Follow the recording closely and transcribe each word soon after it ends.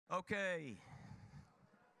Okay,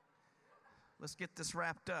 let's get this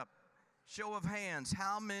wrapped up. Show of hands,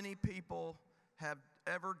 how many people have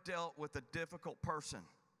ever dealt with a difficult person?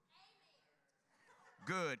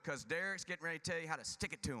 Good, because Derek's getting ready to tell you how to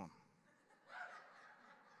stick it to him.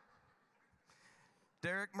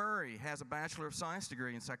 Derek Murray has a Bachelor of Science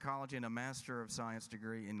degree in psychology and a Master of Science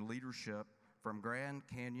degree in leadership from Grand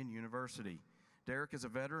Canyon University. Derek is a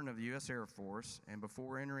veteran of the U.S. Air Force, and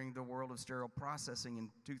before entering the world of sterile processing in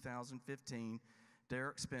 2015,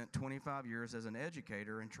 Derek spent 25 years as an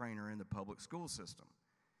educator and trainer in the public school system.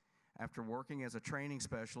 After working as a training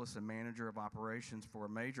specialist and manager of operations for a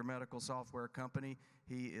major medical software company,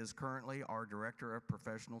 he is currently our Director of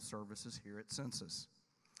Professional Services here at Censis.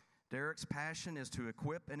 Derek's passion is to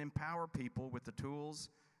equip and empower people with the tools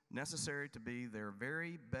necessary to be their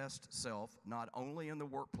very best self, not only in the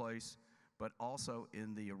workplace, but also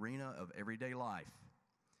in the arena of everyday life.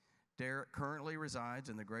 Derek currently resides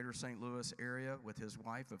in the greater St. Louis area with his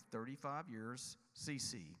wife of 35 years,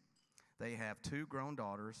 CC. They have 2 grown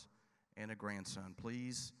daughters and a grandson.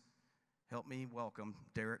 Please help me welcome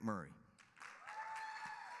Derek Murray.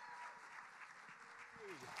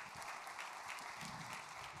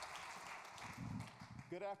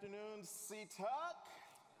 Good afternoon, CtUC.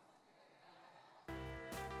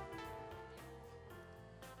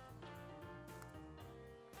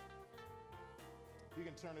 You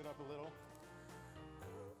can turn it up a little.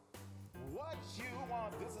 What you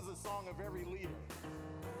want, this is a song of every leader.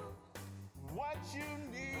 What you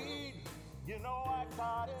need, you know I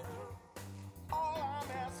got it. All I'm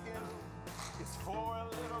asking is for a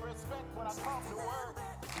little respect when I come to work.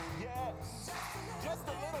 Yes, just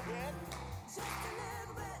a little bit.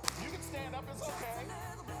 You can stand up, it's okay.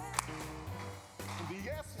 The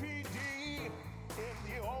SPD in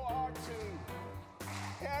the OR too.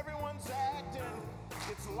 Everyone's acting,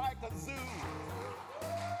 it's like a zoo.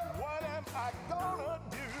 What am I gonna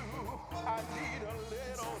do? I need a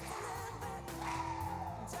little,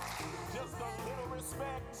 just a little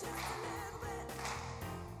respect.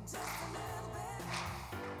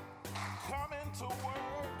 Coming to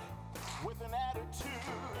work with an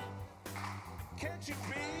attitude. Can't you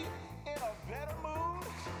be in a better mood?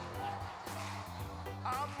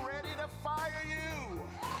 I'm ready to fire you.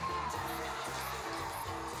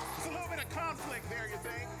 There's a little bit of conflict there, you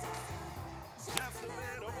think? Just a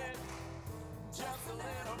little bit. Just a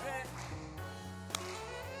little bit.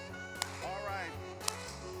 All right.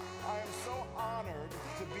 I am so honored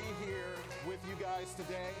to be here with you guys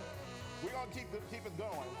today. We're going to keep it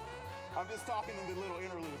going. I'm just talking in the little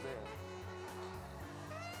interlude there.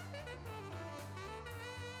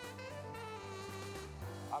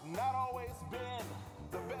 I've not always been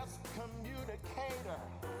the best communicator,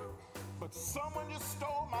 but someone just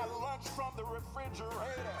stole my lunch from the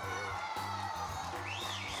refrigerator.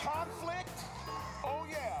 Conflict? Oh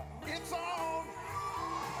yeah, it's on.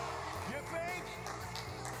 You think?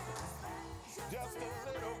 Just a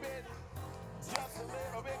little bit, just a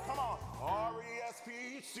little bit, come on.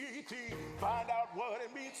 R-E-S-P-C-T, find out what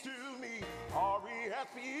it means to me.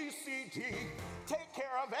 R-E-S-P-C-T, take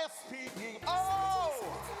care of S-P-E.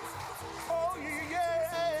 Oh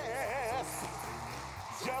yes.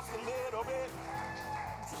 Just a little bit,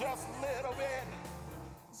 just a little bit,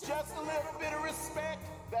 just a little bit of respect.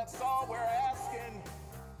 That's all we're asking.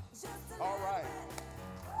 All right,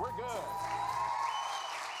 we're good.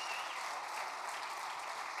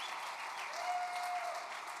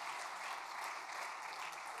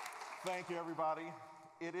 Thank you, everybody.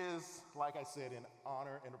 It is, like I said, an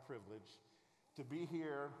honor and a privilege to be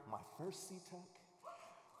here, my first CtUC,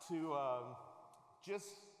 to just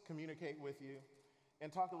communicate with you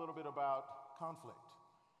and talk a little bit about conflict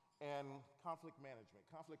and conflict management,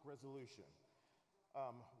 conflict resolution.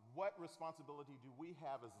 What responsibility do we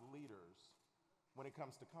have as leaders when it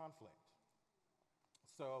comes to conflict?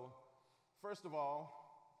 So, first of all,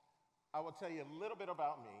 I will tell you a little bit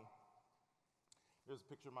about me. There's a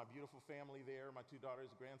picture of my beautiful family there, my 2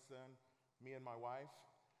 daughters, grandson, me and my wife.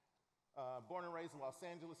 Born and raised in Los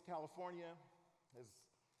Angeles, California. As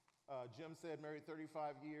Jim said, married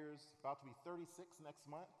 35 years, about to be 36 next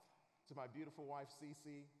month, to my beautiful wife,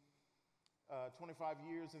 Cece. 25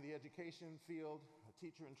 years in the education field, a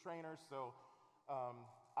teacher and trainer, so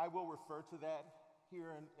I will refer to that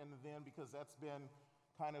here and then because that's been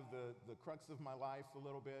kind of the crux of my life a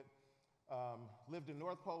little bit. Lived in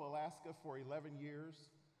North Pole, Alaska for 11 years,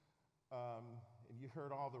 and you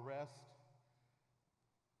heard all the rest.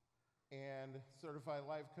 And certified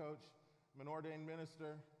life coach, I'm an ordained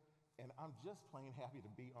minister, and I'm just plain happy to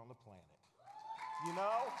be on the planet. You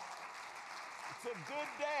know, it's a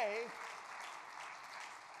good day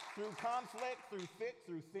Through conflict, through thick,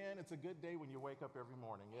 through thin, it's a good day when you wake up every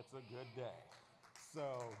morning. It's a good day.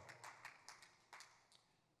 So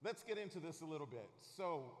let's get into this a little bit.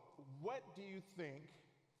 So what do you think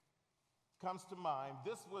comes to mind?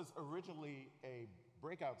 This was originally a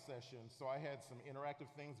breakout session, so I had some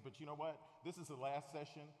interactive things, but you know what? This is the last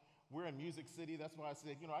session. We're in Music City. That's why I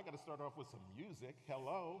said, I got to start off with some music.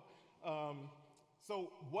 Hello.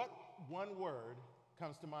 So what one word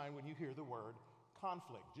comes to mind when you hear the word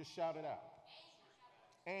conflict? Just shout it out.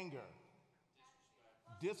 Anger.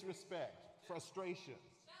 Disrespect. Frustration.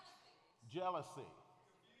 Jealousy.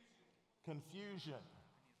 Confusion.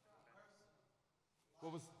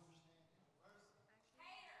 What was?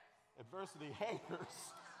 Adversity. Haters.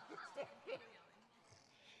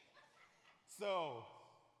 So,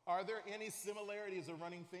 are there any similarities or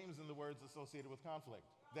running themes in the words associated with conflict?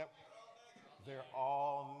 They're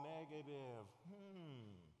all negative.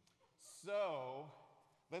 So,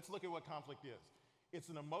 let's look at what conflict is. It's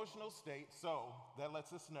an emotional state, so that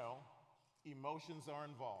lets us know emotions are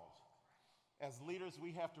involved. As leaders,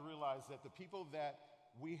 we have to realize that the people that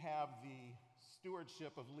we have the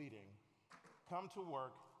stewardship of leading come to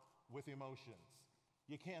work with emotions.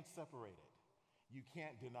 You can't separate it. You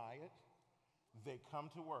can't deny it. They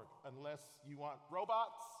come to work. Unless you want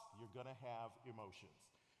robots, you're going to have emotions.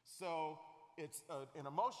 So it's an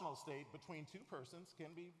emotional state between two persons,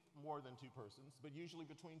 can be more than two persons, but usually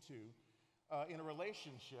between two, in a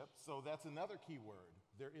relationship. So that's another key word.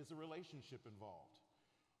 There is a relationship involved.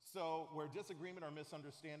 So where disagreement or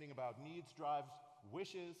misunderstanding about needs, drives,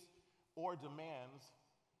 wishes, or demands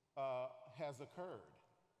has occurred.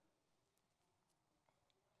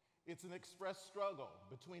 It's an expressed struggle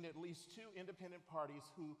between at least two independent parties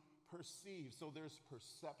who perceive. So there's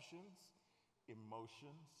perceptions,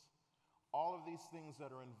 emotions, all of these things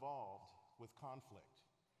that are involved with conflict.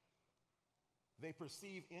 They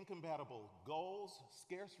perceive incompatible goals,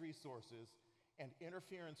 scarce resources, and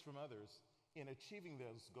interference from others in achieving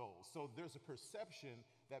those goals. So there's a perception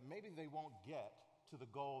that maybe they won't get to the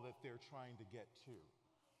goal that they're trying to get to.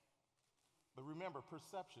 But remember,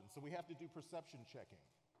 perception. So we have to do perception checking.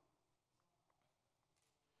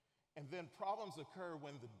 And then problems occur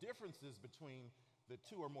when the differences between the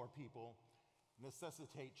two or more people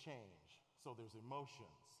necessitate change. So there's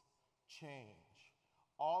emotions, change.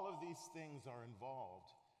 All of these things are involved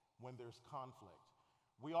when there's conflict.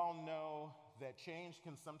 We all know that change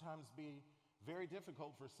can sometimes be very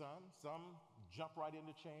difficult for some. Some jump right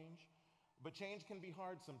into change, but change can be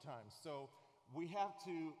hard sometimes. So we have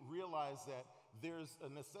to realize that there's a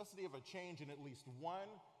necessity of a change in at least one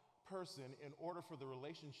person in order for the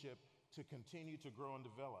relationship to continue to grow and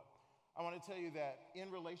develop. I want to tell you that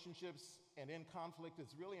in relationships and in conflict,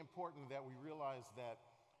 it's really important that we realize that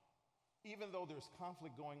even though there's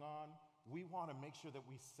conflict going on, we want to make sure that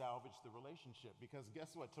we salvage the relationship, because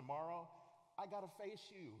guess what? Tomorrow, I got to face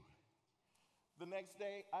you. The next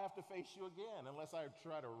day, I have to face you again, unless I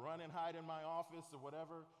try to run and hide in my office or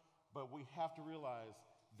whatever. But we have to realize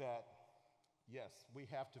that, yes, we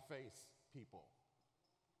have to face people.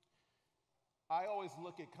 I always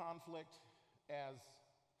look at conflict as,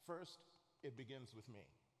 first, it begins with me.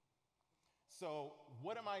 So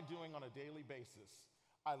what am I doing on a daily basis?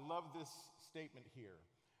 I love this statement here.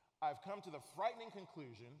 I've come to the frightening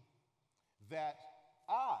conclusion that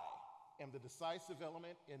I am the decisive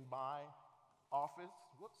element in my office,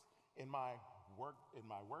 in my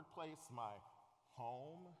workplace, my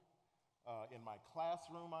home, in my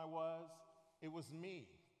classroom It was me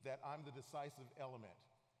that I'm the decisive element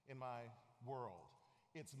in my world.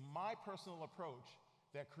 It's my personal approach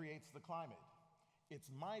that creates the climate. It's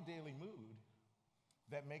my daily mood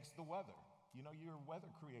that makes the weather. You're weather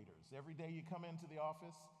creators. Every day you come into the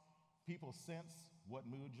office, people sense what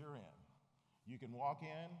mood you're in. You can walk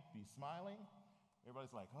in, be smiling.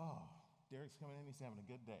 Everybody's like, oh, Derek's coming in, he's having a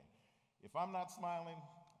good day. If I'm not smiling,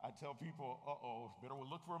 I tell people, better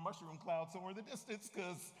look for a mushroom cloud somewhere in the distance,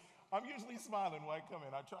 because I'm usually smiling when I come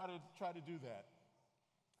in. I try to do that.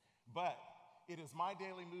 But it is my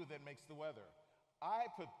daily mood that makes the weather.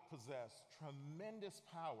 I possess tremendous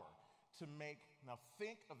power to make, now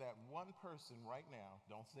think of that one person right now,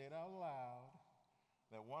 don't say it out loud,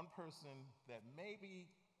 that one person that maybe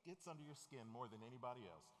gets under your skin more than anybody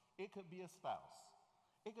else. It could be a spouse.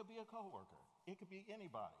 It could be a coworker. It could be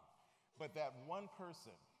anybody. But that one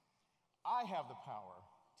person, I have the power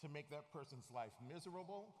to make that person's life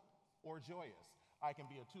miserable or joyous. I can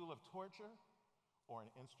be a tool of torture or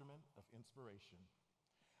an instrument of inspiration.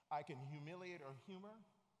 I can humiliate or humor.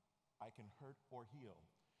 I can hurt or heal.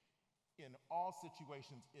 In all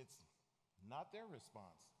situations, it's not their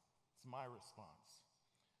response, it's my response.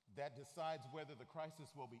 that decides whether the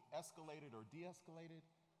crisis will be escalated or de-escalated,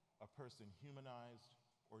 a person humanized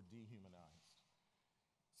or dehumanized.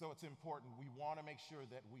 So it's important. We want to make sure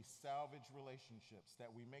that we salvage relationships, that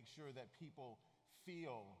we make sure that people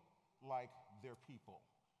feel like they're people.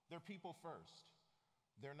 They're people first.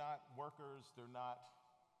 They're not workers. They're not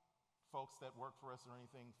folks that work for us or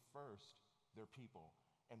anything. First, they're people.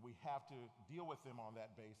 And we have to deal with them on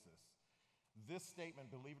that basis. This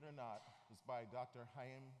statement, believe it or not, is by Dr.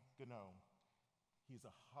 Haim Gano. He's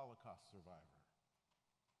a Holocaust survivor.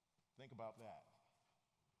 Think about that.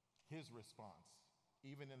 His response,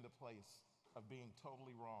 even in the place of being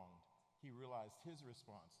totally wronged, he realized his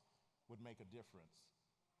response would make a difference,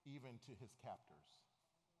 even to his captors.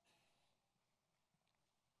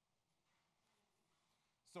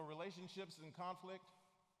 So relationships and conflict,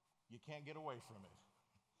 you can't get away from it.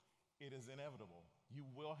 It is inevitable. You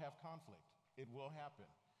will have conflict. It will happen.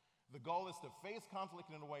 The goal is to face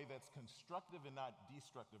conflict in a way that's constructive and not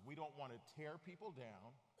destructive. We don't want to tear people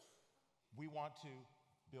down. We want to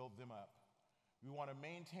build them up. We want to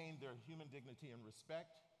maintain their human dignity and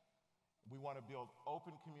respect. We want to build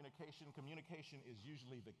open communication. Communication is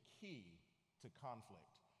usually the key to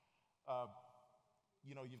conflict.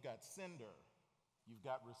 You've got sender, you've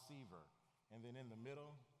got receiver, and then in the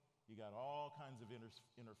middle, you got all kinds of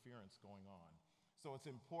interference going on. So it's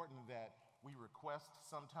important that we request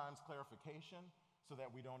sometimes clarification so that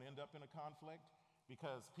we don't end up in a conflict,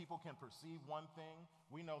 because people can perceive one thing.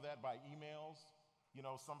 We know that by emails.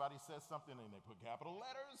 Somebody says something and they put capital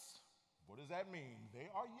letters. What does that mean? They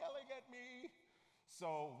are yelling at me.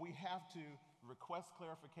 So we have to request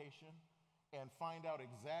clarification and find out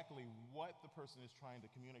exactly what the person is trying to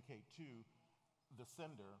communicate to the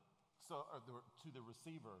sender, to the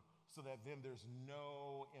receiver, so that then there's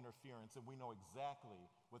no interference and we know exactly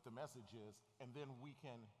what the message is, and then we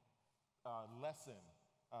can lessen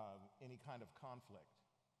any kind of conflict.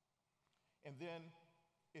 And then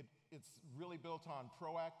it's really built on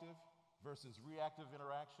proactive versus reactive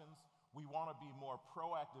interactions. We want to be more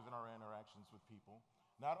proactive in our interactions with people,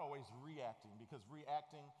 not always reacting, because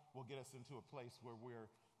reacting will get us into a place where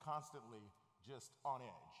we're constantly just on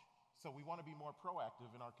edge. So we want to be more proactive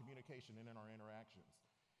in our communication and in our interactions.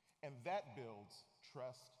 And that builds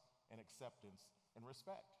trust and acceptance and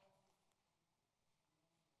respect.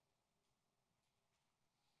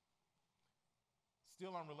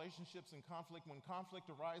 Still on relationships and conflict, when conflict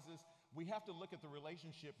arises, we have to look at the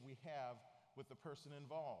relationship we have with the person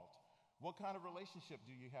involved. What kind of relationship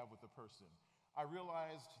do you have with the person? I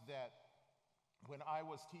realized that when I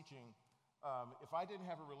was teaching, if I didn't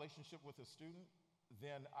have a relationship with a student,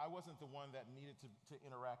 then I wasn't the one that needed to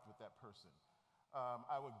interact with that person.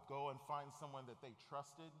 I would go and find someone that they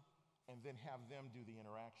trusted and then have them do the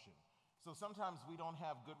interaction. So sometimes we don't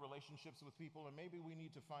have good relationships with people, and maybe we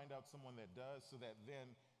need to find out someone that does, so that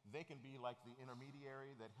then they can be like the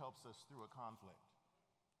intermediary that helps us through a conflict.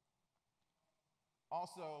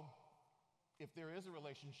 Also, if there is a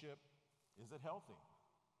relationship, is it healthy?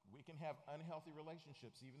 We can have unhealthy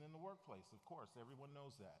relationships even in the workplace, of course, everyone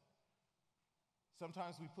knows that.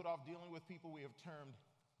 Sometimes we put off dealing with people we have termed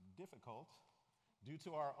difficult due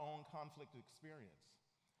to our own conflict experience.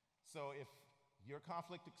 So if your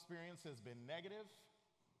conflict experience has been negative,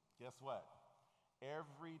 guess what?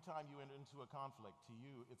 Every time you enter into a conflict, to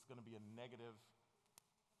you, it's going to be a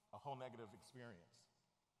whole negative experience.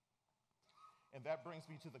 And that brings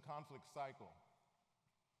me to the conflict cycle.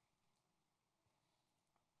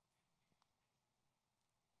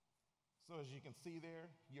 So as you can see there,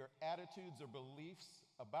 your attitudes or beliefs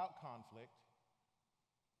about conflict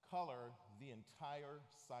color the entire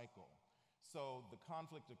cycle. So the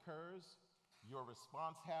conflict occurs, your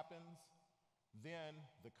response happens, then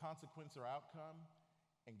the consequence or outcome,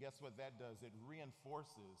 and guess what that does? It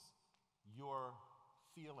reinforces your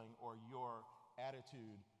feeling or your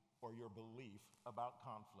attitude or your belief about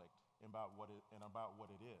conflict and about what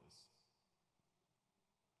it is.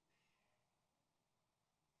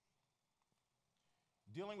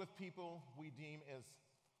 Dealing with people we deem as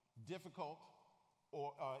difficult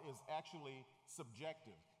or is actually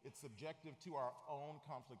subjective. It's subjective to our own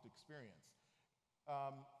conflict experience.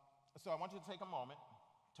 So I want you to take a moment,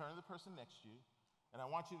 turn to the person next to you, and I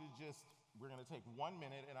want you to we're going to take 1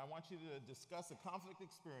 minute, and I want you to discuss a conflict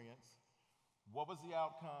experience. What was the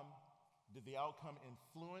outcome? Did the outcome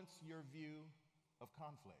influence your view of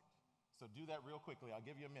conflict? So do that real quickly. I'll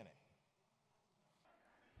give you a minute.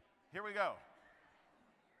 Here we go.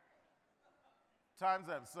 Time's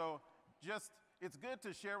up. So it's good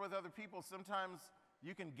to share with other people. Sometimes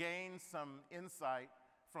you can gain some insight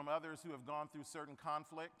from others who have gone through certain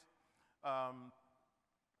conflict.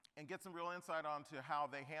 and get some real insight onto how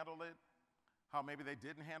they handled it, how maybe they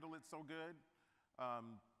didn't handle it so good.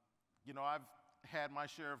 I've had my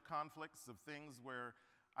share of conflicts of things where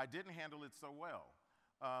I didn't handle it so well.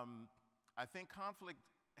 I think conflict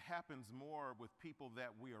happens more with people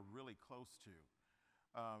that we are really close to.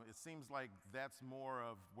 It seems like that's more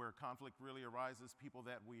of where conflict really arises, people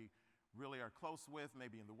that we really are close with,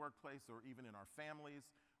 maybe in the workplace or even in our families,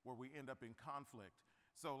 where we end up in conflict.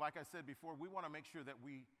 So like I said before, we want to make sure that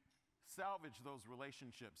we salvage those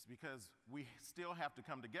relationships because we still have to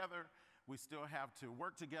come together, we still have to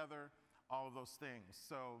work together, all of those things.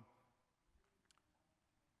 So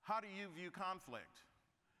how do you view conflict?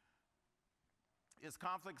 Is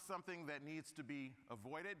conflict something that needs to be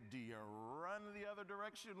avoided? Do you run the other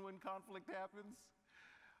direction when conflict happens?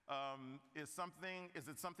 Is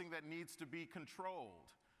it something that needs to be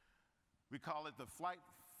controlled? We call it the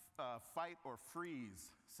fight or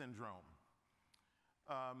freeze syndrome.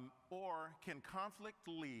 Or can conflict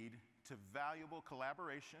lead to valuable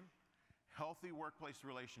collaboration, healthy workplace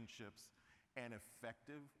relationships, and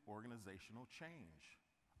effective organizational change?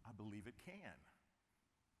 I believe it can.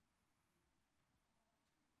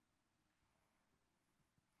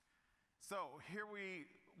 So here we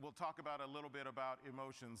will talk about a little bit about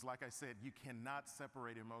emotions. Like I said, you cannot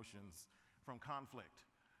separate emotions from conflict.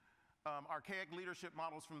 Archaic leadership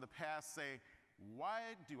models from the past say,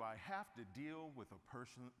 why do I have to deal with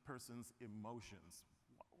a person's emotions?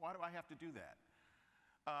 Why do I have to do that?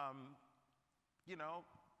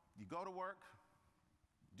 You go to work,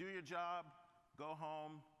 do your job, go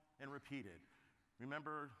home, and repeat it.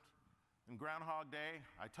 Remember, in Groundhog Day,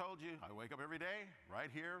 I told you, I wake up every day, right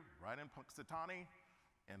here, right in Punxsutawney,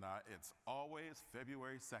 and it's always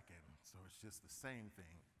February 2nd. So it's just the same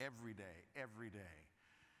thing every day, every day.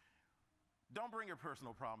 Don't bring your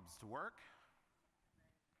personal problems to work.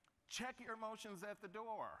 Check your emotions at the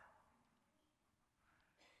door.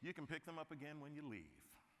 You can pick them up again when you leave.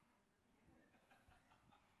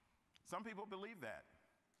 Some people believe that.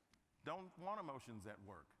 Don't want emotions at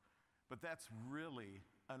work. But that's really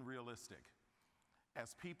unrealistic.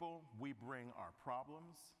 As people, we bring our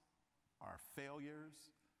problems, our failures,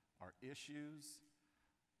 our issues,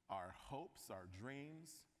 our hopes, our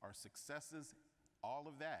dreams, our successes, all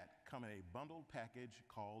of that come in a bundled package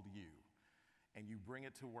called you. And you bring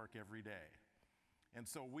it to work every day. And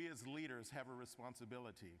so we as leaders have a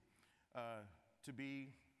responsibility to be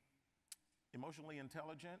emotionally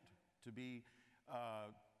intelligent,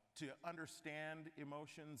 to understand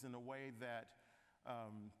emotions in a way that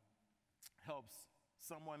helps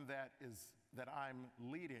someone that I'm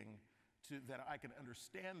leading that I can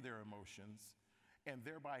understand their emotions and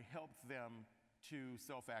thereby help them to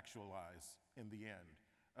self-actualize in the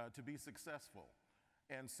end, to be successful.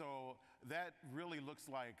 And so that really looks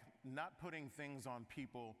like not putting things on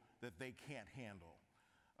people that they can't handle.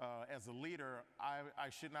 As a leader, I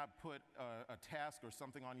should not put a task or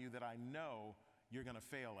something on you that I know you're going to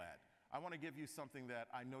fail at. I want to give you something that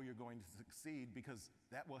I know you're going to succeed because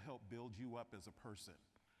that will help build you up as a person.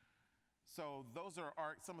 So those are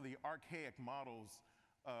some of the archaic models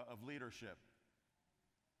of leadership.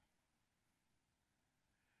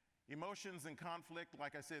 Emotions and conflict,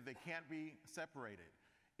 like I said, they can't be separated.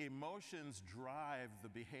 Emotions drive the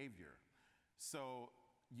behavior. So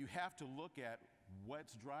you have to look at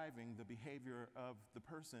what's driving the behavior of the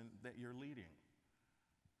person that you're leading.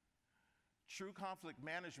 True conflict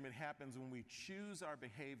management happens when we choose our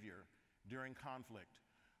behavior during conflict.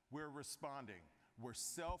 We're responding. We're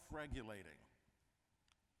self-regulating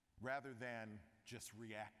rather than just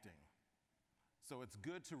reacting. So it's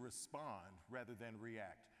good to respond rather than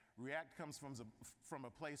react. React comes from a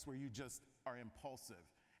place where you just are impulsive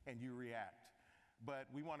and you react. But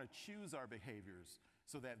we want to choose our behaviors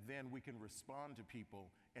so that then we can respond to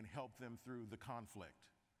people and help them through the conflict.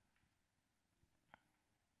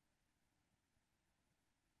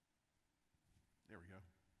 There we go.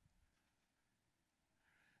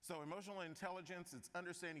 So emotional intelligence, it's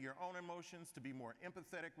understanding your own emotions to be more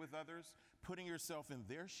empathetic with others, putting yourself in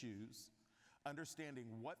their shoes, understanding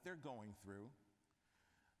what they're going through,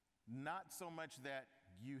 not so much that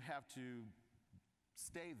you have to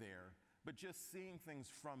stay there, but just seeing things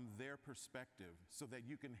from their perspective so that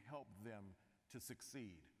you can help them to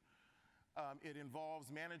succeed. It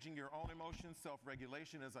involves managing your own emotions,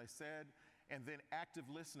 self-regulation, as I said, and then active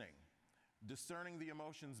listening, discerning the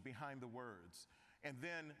emotions behind the words, and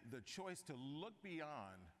then the choice to look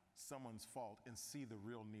beyond someone's fault and see the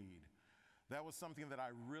real need. That was something that I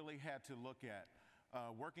really had to look at.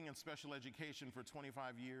 Working in special education for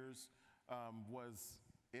 25 years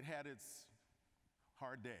it had its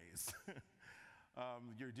hard days.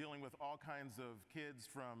 You're dealing with all kinds of kids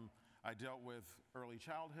I dealt with early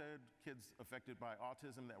childhood, kids affected by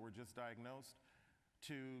autism that were just diagnosed,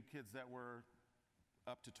 to kids that were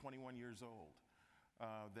up to 21 years old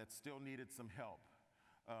that still needed some help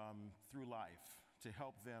through life to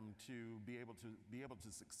help them to be able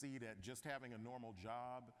to succeed at just having a normal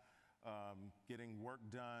job, getting work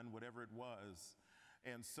done, whatever it was.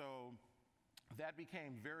 And so that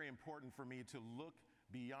became very important for me to look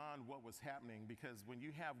beyond what was happening, because when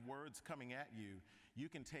you have words coming at you, you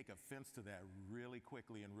can take offense to that really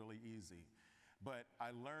quickly and really easy. But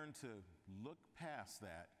I learned to look past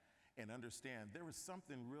that and understand there was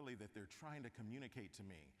something really that they're trying to communicate to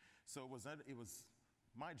me. So it was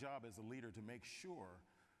my job as a leader to make sure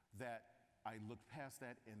that I looked past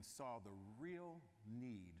that and saw the real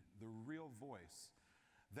need, the real voice.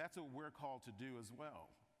 That's what we're called to do as well.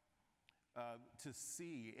 To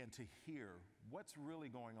see and to hear what's really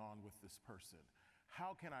going on with this person.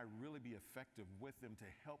 How can I really be effective with them to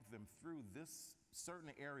help them through this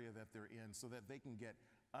certain area that they're in so that they can get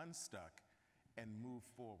unstuck and move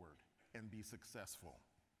forward and be successful.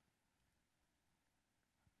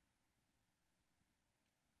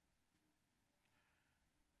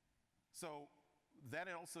 So that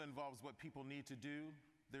also involves what people need to do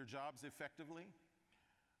their jobs effectively.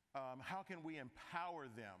 How can we empower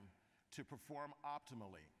them to perform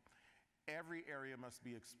optimally? Every area must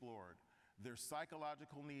be explored. Their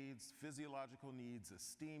psychological needs, physiological needs,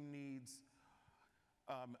 esteem needs.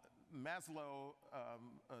 Maslow,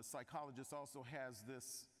 a psychologist, also has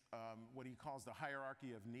this, what he calls the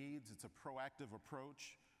hierarchy of needs. It's a proactive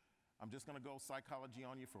approach. I'm just going to go psychology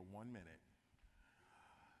on you for 1 minute.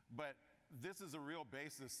 But this is a real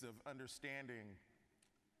basis of understanding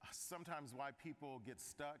sometimes why people get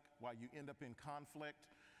stuck, why you end up in conflict.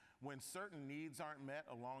 When certain needs aren't met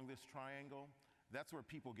along this triangle, that's where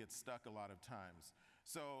people get stuck a lot of times.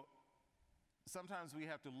 So sometimes we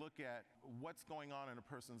have to look at what's going on in a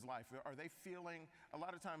person's life. Are they feeling, a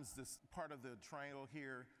lot of times this part of the triangle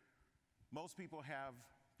here, most people have,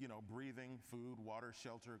 breathing, food, water,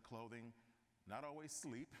 shelter, clothing, not always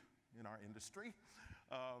sleep in our industry.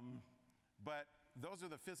 But those are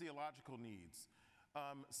the physiological needs.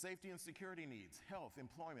 Safety and security needs, health,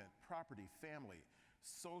 employment, property, family,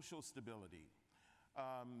 social stability.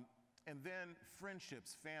 And then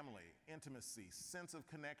friendships, family, intimacy, sense of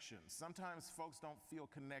connection. Sometimes folks don't feel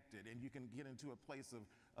connected, and you can get into a place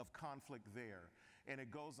of conflict there. And it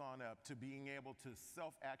goes on up to being able to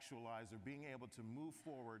self-actualize or being able to move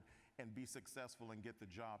forward and be successful and get the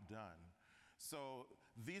job done. So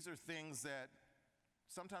these are things that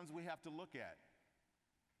sometimes we have to look at.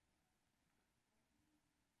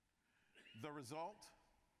 The result?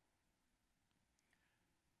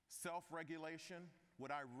 Self-regulation.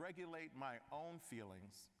 Would I regulate my own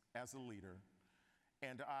feelings as a leader,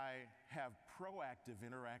 and I have proactive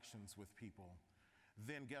interactions with people,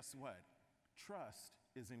 then guess what? Trust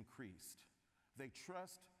is increased. They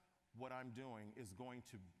trust what I'm doing is going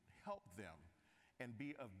to help them and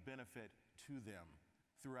be of benefit to them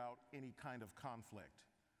throughout any kind of conflict.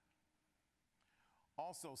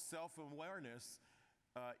 Also, self-awareness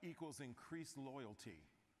equals increased loyalty.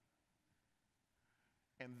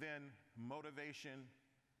 And then motivation,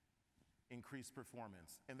 increased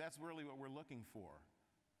performance. And that's really what we're looking for.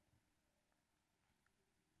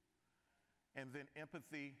 And then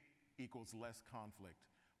empathy equals less conflict.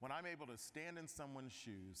 When I'm able to stand in someone's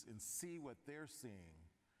shoes and see what they're seeing,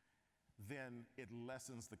 then it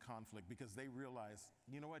lessens the conflict because they realize,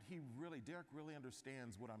 you know what, Derek really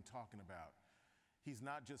understands what I'm talking about. He's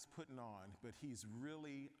not just putting on, but he's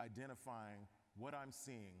really identifying what I'm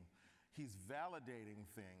seeing. He's validating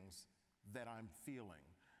things that I'm feeling.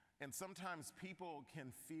 And sometimes people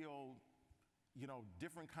can feel,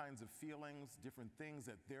 different kinds of feelings, different things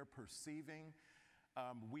that they're perceiving.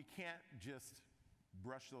 We can't just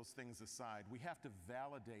brush those things aside. We have to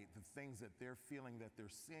validate the things that they're feeling, that they're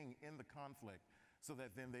seeing in the conflict, so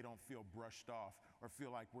that then they don't feel brushed off or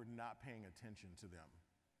feel like we're not paying attention to them.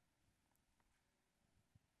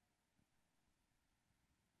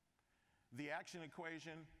 The action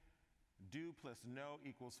equation, do plus know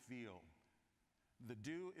equals feel. The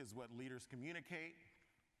do is what leaders communicate.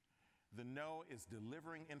 The know is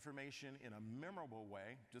delivering information in a memorable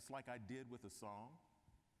way, just like I did with a song.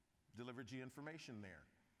 Delivered you information there.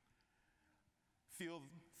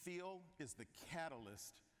 Feel is the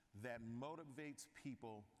catalyst that motivates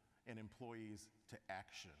people and employees to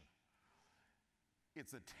action.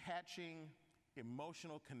 It's attaching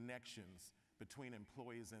emotional connections between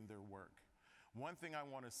employees and their work. One thing I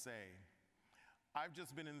want to say, I've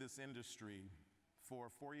just been in this industry for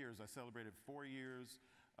 4 years. I celebrated 4 years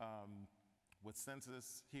with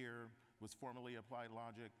Censis here, was formerly Applied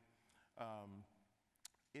Logic.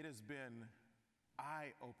 It has been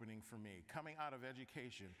eye-opening for me. Coming out of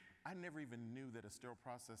education, I never even knew that a sterile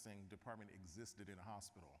processing department existed in a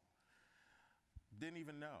hospital. Didn't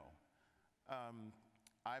even know.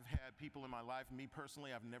 I've had people in my life, me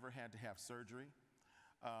personally, I've never had to have surgery,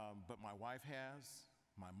 but my wife has,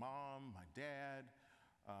 my mom, my dad.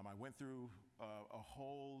 I went through a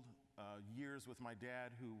whole years with my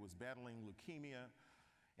dad who was battling leukemia,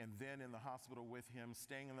 and then in the hospital with him,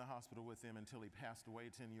 staying in the hospital with him until he passed away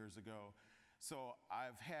 10 years ago. So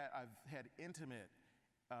I've had intimate,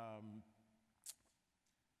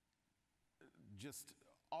 just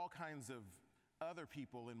all kinds of other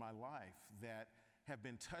people in my life that have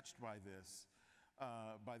been touched by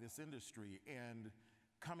this industry. And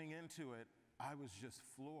coming into it, I was just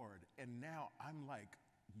floored. And now I'm like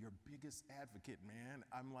your biggest advocate, man.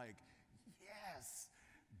 I'm like, yes,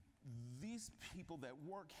 these people that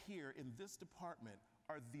work here in this department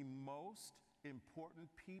are the most important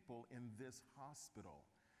people in this hospital.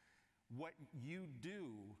 What you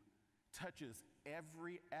do touches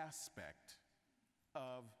every aspect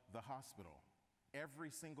of the hospital,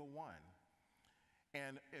 every single one.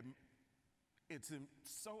 And it's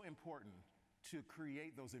so important to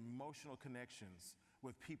create those emotional connections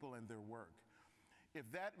with people and their work. If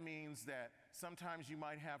that means that sometimes you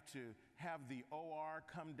might have to have the OR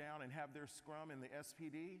come down and have their scrum in the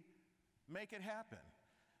SPD, make it happen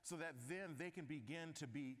so that then they can begin to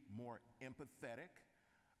be more empathetic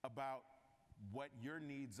about what your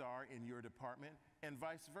needs are in your department, and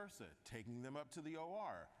vice versa, taking them up to the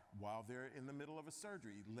OR while they're in the middle of a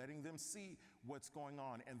surgery, letting them see what's going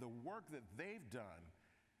on and the work that they've done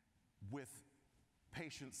with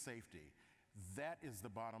patient safety. That is the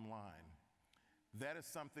bottom line. That is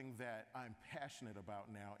something that I'm passionate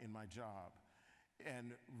about now in my job,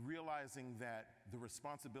 and realizing that the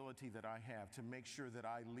responsibility that I have to make sure that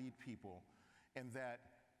I lead people and that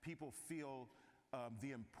people feel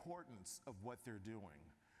the importance of what they're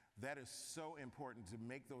doing. That is so important, to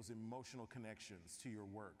make those emotional connections to your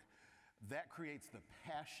work. That creates the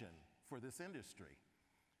passion for this industry.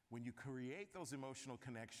 When you create those emotional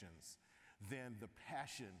connections, then the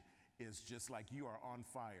passion is just like you are on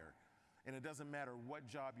fire. And it doesn't matter what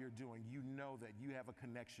job you're doing, you know that you have a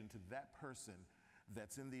connection to that person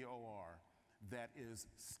that's in the OR that is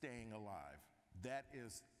staying alive. That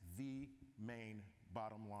is the main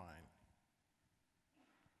bottom line.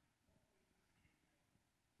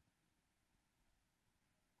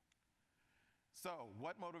 So,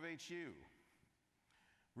 what motivates you?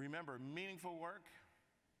 Remember, meaningful work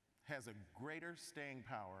has a greater staying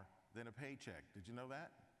power than a paycheck. Did you know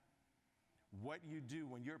that? What you do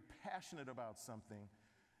when you're passionate about something,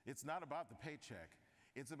 it's not about the paycheck.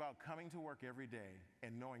 It's about coming to work every day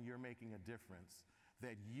and knowing you're making a difference,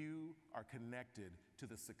 that you are connected to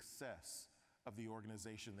the success of the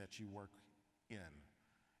organization that you work in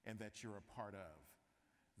and that you're a part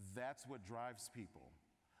of. That's what drives people.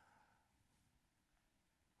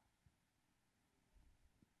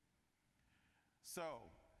 So,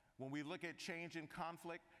 when we look at change and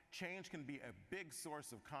conflict, change can be a big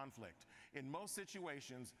source of conflict. In most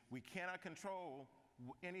situations, we cannot control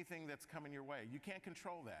anything that's coming your way. You can't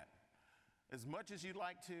control that. As much as you'd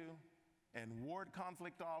like to, and ward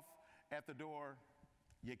conflict off at the door,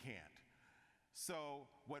 you can't. So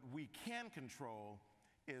what we can control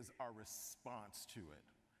is our response to it.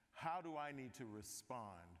 How do I need to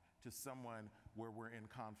respond to someone where we're in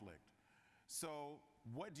conflict? So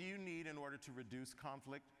what do you need in order to reduce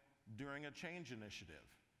conflict during a change initiative?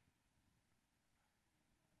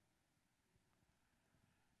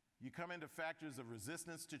 You come into factors of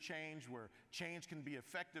resistance to change, where change can be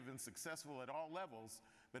effective and successful at all levels,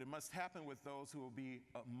 but it must happen with those who will be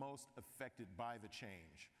most affected by the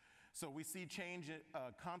change. So we see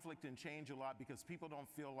conflict and change a lot because people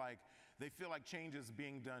they feel like change is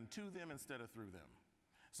being done to them instead of through them.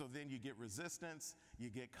 So then you get resistance, you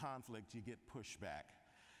get conflict, you get pushback.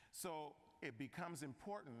 So it becomes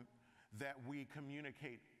important that we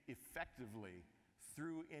communicate effectively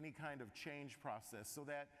through any kind of change process so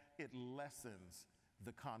that it lessens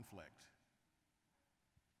the conflict.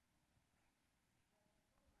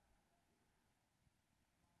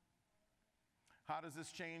 How does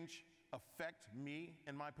this change affect me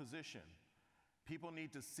and my position? People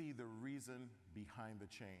need to see the reason behind the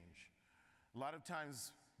change. A lot of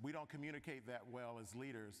times we don't communicate that well as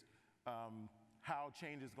leaders, how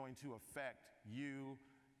change is going to affect you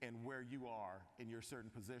and where you are in your certain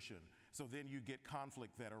position. So then you get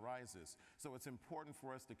conflict that arises. So it's important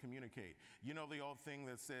for us to communicate. You know the old thing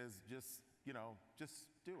that says, just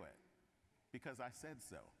do it because I said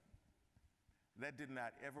so. That did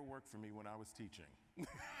not ever work for me when I was teaching.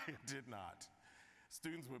 It did not.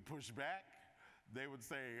 Students would push back. They would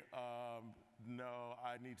say, no,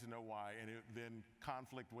 I need to know why, and then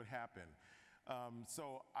conflict would happen.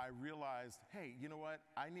 So I realized, hey, you know what?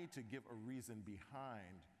 I need to give a reason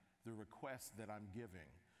behind the request that I'm giving,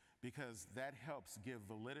 because that helps give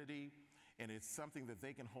validity, and it's something that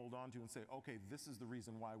they can hold on to and say, okay, this is the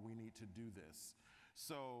reason why we need to do this.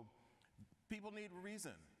 So people need a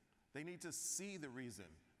reason. They need to see the reason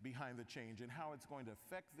behind the change and how it's going to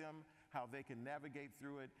affect them, how they can navigate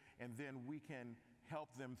through it, and then we can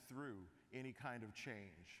help them through any kind of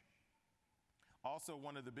change. Also,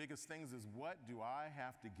 one of the biggest things is, what do I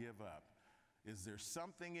have to give up? Is there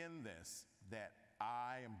something in this that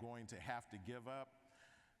I am going to have to give up?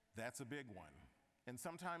 That's a big one. And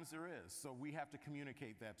sometimes there is. So we have to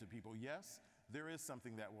communicate that to people. Yes, there is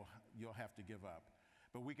something that you'll have to give up.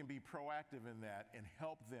 But we can be proactive in that and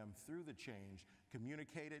help them through the change,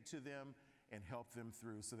 communicate it to them, and help them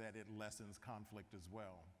through so that it lessens conflict as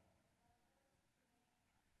well.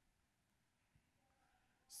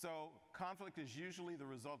 So conflict is usually the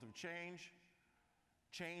result of change.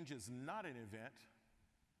 Change is not an event,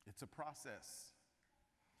 it's a process.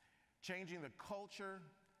 Changing the culture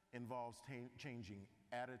involves changing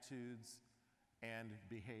attitudes and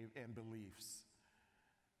beliefs.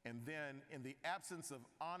 And then, in the absence of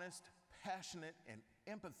honest, passionate, and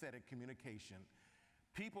empathetic communication,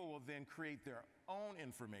 people will then create their own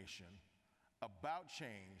information about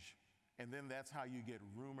change, and then that's how you get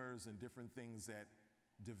rumors and different things that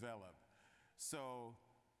develop. So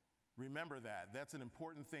remember that. That's an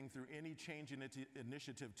important thing through any change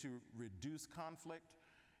initiative to reduce conflict.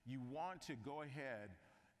 You want to go ahead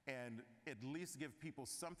and at least give people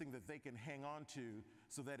something that they can hang on to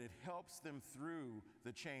so that it helps them through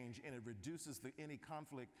the change and it reduces any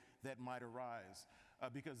conflict that might arise.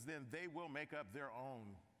 Because then they will make up their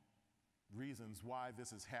own reasons why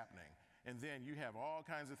this is happening. And then you have all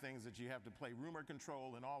kinds of things that you have to play rumor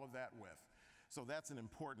control and all of that with. So that's an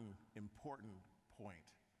important point.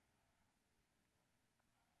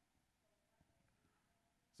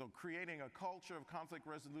 So creating a culture of conflict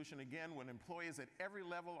resolution, again, when employees at every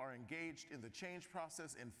level are engaged in the change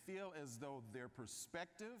process and feel as though their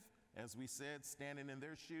perspective, as we said, standing in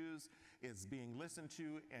their shoes, is being listened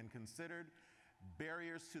to and considered,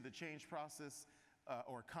 barriers to the change process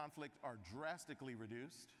or conflict are drastically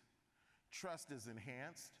reduced, trust is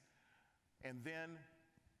enhanced, and then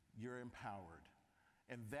you're empowered.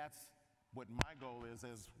 And that's what my goal is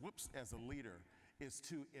as a leader, is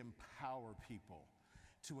to empower people.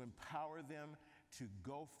 To empower them to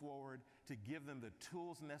go forward, to give them the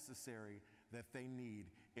tools necessary that they need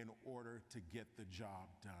in order to get the job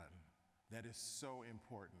done. That is so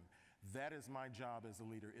important. That is my job as a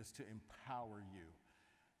leader, is to empower you,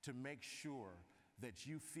 to make sure that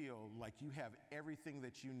you feel like you have everything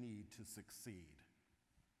that you need to succeed.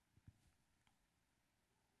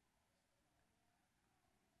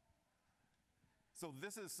 So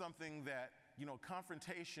this is something that,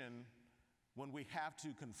 confrontation, when we have to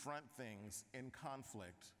confront things in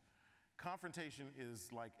conflict, confrontation is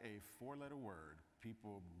like a four-letter word.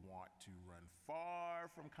 People want to run far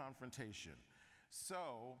from confrontation.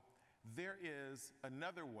 So there is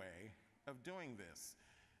another way of doing this.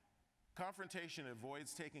 Confrontation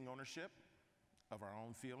avoids taking ownership of our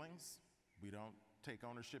own feelings. We don't take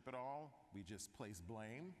ownership at all. We just place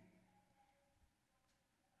blame.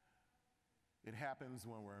 It happens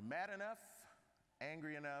when we're mad enough,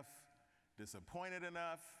 angry enough, disappointed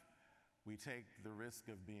enough. We take the risk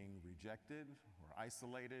of being rejected or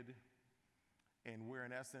isolated, and we're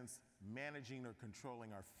in essence managing or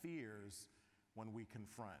controlling our fears when we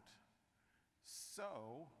confront.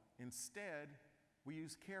 So instead, we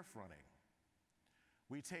use care fronting.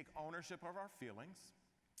 We take ownership of our feelings.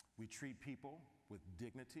 We treat people with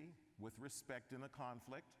dignity, with respect in a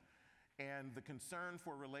conflict, and the concern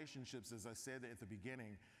for relationships, as I said at the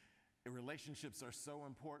beginning, relationships are so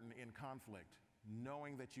important in conflict.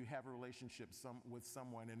 Knowing that you have a relationship with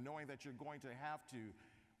someone and knowing that you're going to have to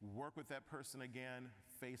work with that person again,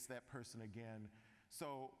 face that person again.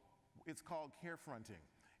 So it's called care fronting.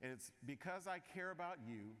 And it's because I care about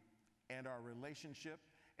you and our relationship,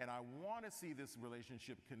 and I want to see this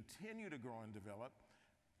relationship continue to grow and develop,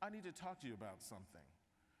 I need to talk to you about something.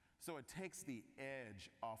 So it takes the edge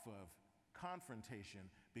off of confrontation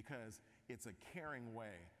because it's a caring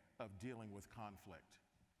way of dealing with conflict.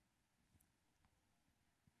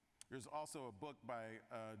 There's also a book by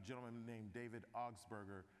a gentleman named David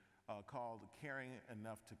Augsburger called Caring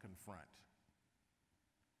Enough to Confront.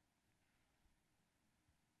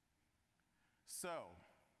 So,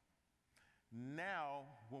 Now,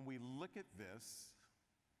 when we look at this,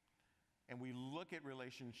 and we look at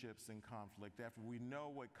relationships and conflict, after we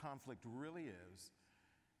know what conflict really is,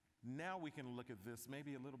 now we can look at this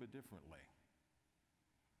maybe a little bit differently.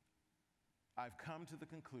 I've come to the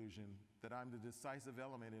conclusion that I'm the decisive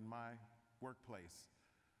element in my workplace.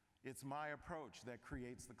 It's my approach that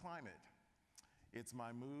creates the climate. It's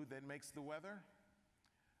my mood that makes the weather.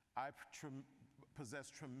 I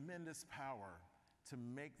possess tremendous power to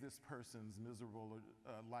make this person's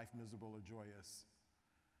life miserable or joyous.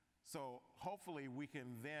 So hopefully we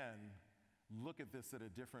can then look at this in a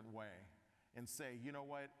different way and say, you know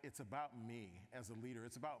what, it's about me as a leader.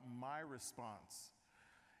 It's about my response.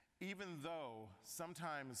 Even though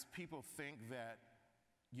sometimes people think that,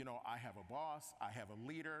 you know, I have a boss, I have a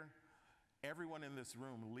leader. Everyone in this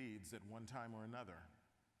room leads at one time or another.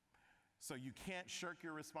 So you can't shirk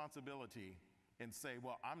your responsibility and say,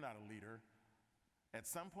 well, I'm not a leader. At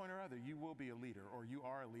some point or other, you will be a leader, or you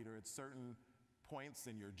are a leader at certain points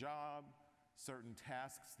in your job, certain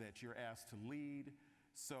tasks that you're asked to lead.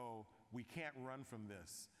 So we can't run from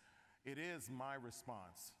this. It is my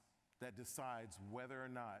response that decides whether or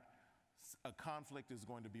not a conflict is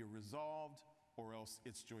going to be resolved or else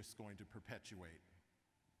it's just going to perpetuate.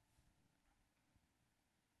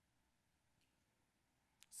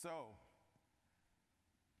 So,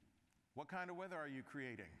 what kind of weather are you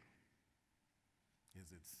creating?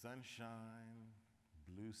 Is it sunshine,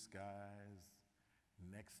 blue skies,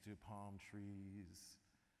 next to palm trees?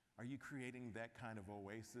 Are you creating that kind of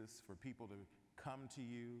oasis for people to come to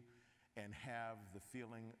you and have the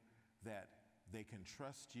feeling that they can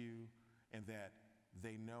trust you and that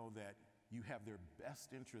they know that you have their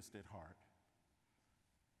best interest at heart?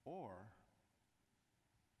 Or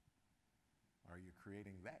are you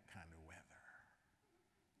creating that kind of weather?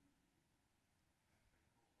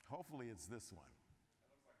 Hopefully it's this one.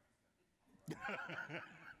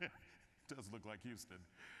 It does look like Houston.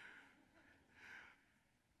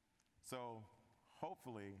 So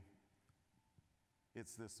hopefully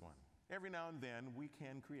it's this one. Every now and then we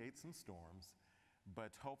can create some storms,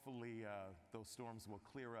 but hopefully those storms will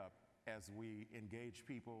clear up as we engage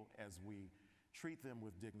people, as we treat them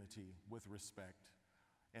with dignity, with respect,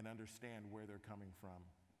 and understand where they're coming from,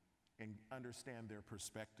 and understand their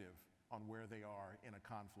perspective on where they are in a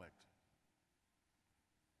conflict.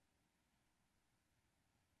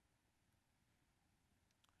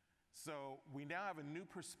 So we now have a new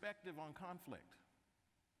perspective on conflict.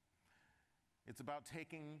 It's about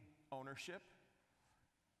taking ownership.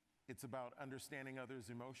 It's about understanding others'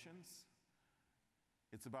 emotions.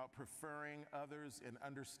 It's about preferring others and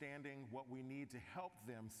understanding what we need to help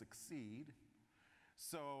them succeed.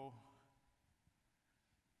 So,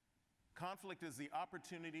 conflict is the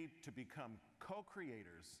opportunity to become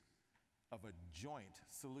co-creators of a joint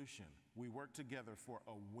solution. We work together for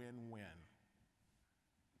a win-win.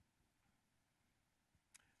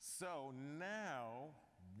 So now,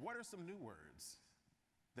 what are some new words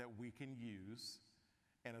that we can use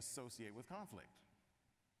and associate with conflict?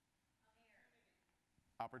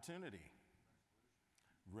 Opportunity,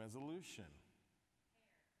 resolution,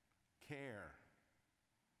 care,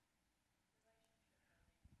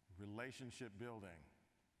 relationship building,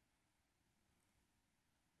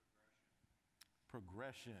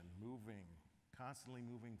 progression, moving, constantly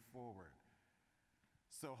moving forward.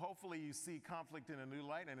 So hopefully you see conflict in a new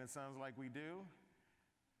light, and it sounds like we do.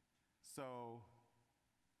 So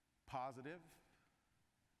positive,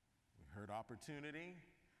 we heard opportunity,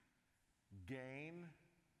 gain,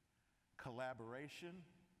 collaboration,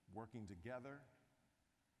 working together,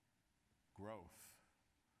 growth.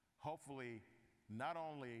 Hopefully, not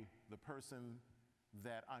only the person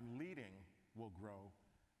that I'm leading will grow,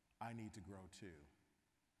 I need to grow too.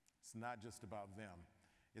 It's not just about them,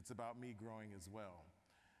 it's about me growing as well.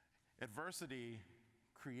 Adversity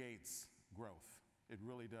creates growth. It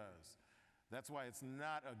really does. That's why it's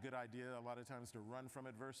not a good idea a lot of times to run from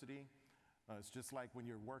adversity. It's just like when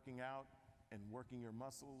you're working out and working your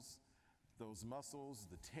muscles. Those muscles,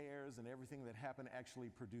 the tears and everything that happen actually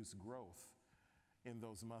produce growth in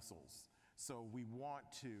those muscles. So we want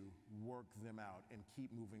to work them out and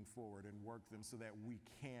keep moving forward and work them so that we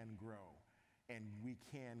can grow and we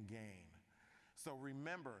can gain. So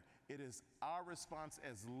remember, it is our response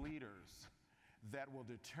as leaders that will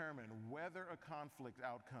determine whether a conflict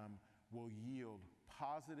outcome will yield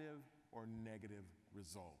positive or negative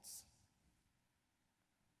results.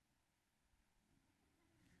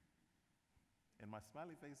 And my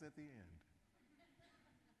smiley face at the end.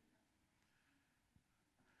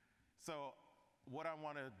 So what I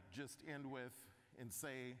want to just end with and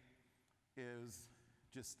say is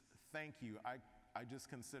just thank you. I just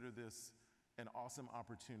consider this an awesome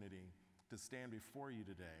opportunity to stand before you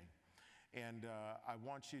today. And I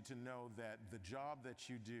want you to know that the job that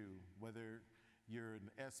you do, whether you're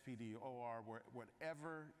an SPD, OR,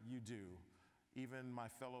 whatever you do, even my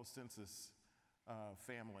fellow Censis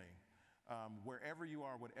family, wherever you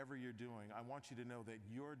are, whatever you're doing, I want you to know that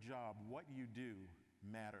your job, what you do,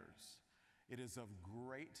 matters. It is of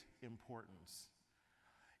great importance.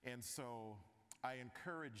 And so I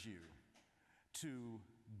encourage you to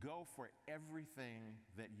go for everything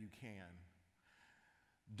that you can.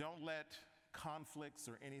 Don't let conflicts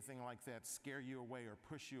or anything like that scare you away or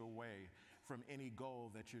push you away from any goal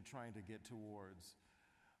that you're trying to get towards.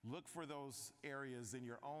 Look for those areas in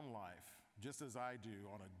your own life, just as I do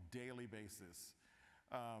on a daily basis,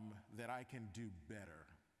 that I can do better.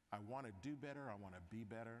 I want to do better. I want to be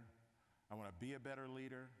better. I want to be a better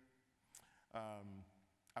leader.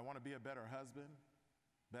 I want to be a better husband,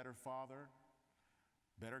 better father,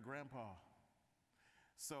 better grandpa.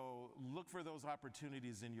 So look for those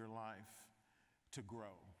opportunities in your life to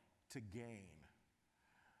grow, to gain.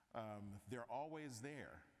 They're always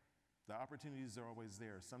there. The opportunities are always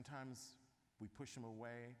there. Sometimes we push them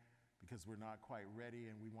away because we're not quite ready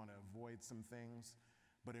and we want to avoid some things.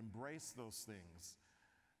 But embrace those things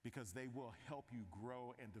because they will help you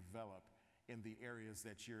grow and develop in the areas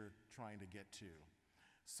that you're trying to get to.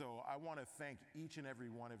 So I want to thank each and every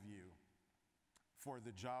one of you for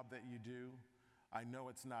the job that you do. I know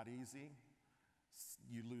it's not easy.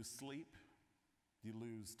 You lose sleep, you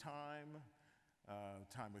lose time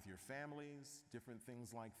with your families, different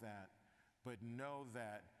things like that. But know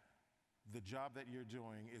that the job that you're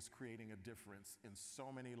doing is creating a difference in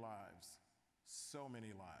so many lives, so many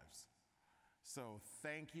lives. So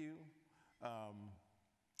thank you,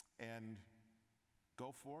 and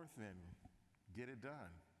go forth and get it done.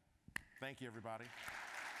 Thank you, everybody.